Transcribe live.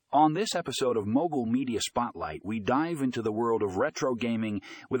On this episode of Mogul Media Spotlight, we dive into the world of retro gaming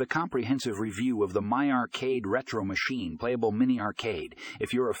with a comprehensive review of the MyArcade retro machine, Playable Mini Arcade.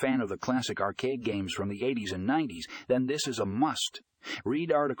 If you're a fan of the classic arcade games from the 80s and 90s, then this is a must. Read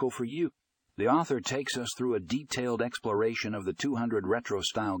article for you. The author takes us through a detailed exploration of the 200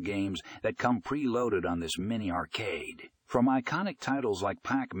 retro-style games that come preloaded on this mini arcade. From iconic titles like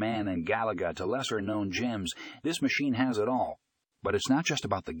Pac-Man and Galaga to lesser-known gems, this machine has it all. But it's not just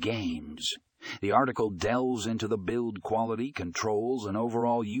about the games. The article delves into the build quality, controls, and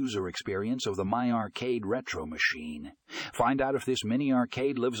overall user experience of the MyArcade retro machine. Find out if this mini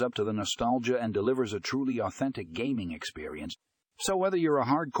arcade lives up to the nostalgia and delivers a truly authentic gaming experience. So whether you're a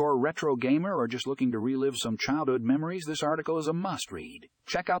hardcore retro gamer or just looking to relive some childhood memories, this article is a must-read.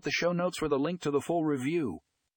 Check out the show notes for the link to the full review.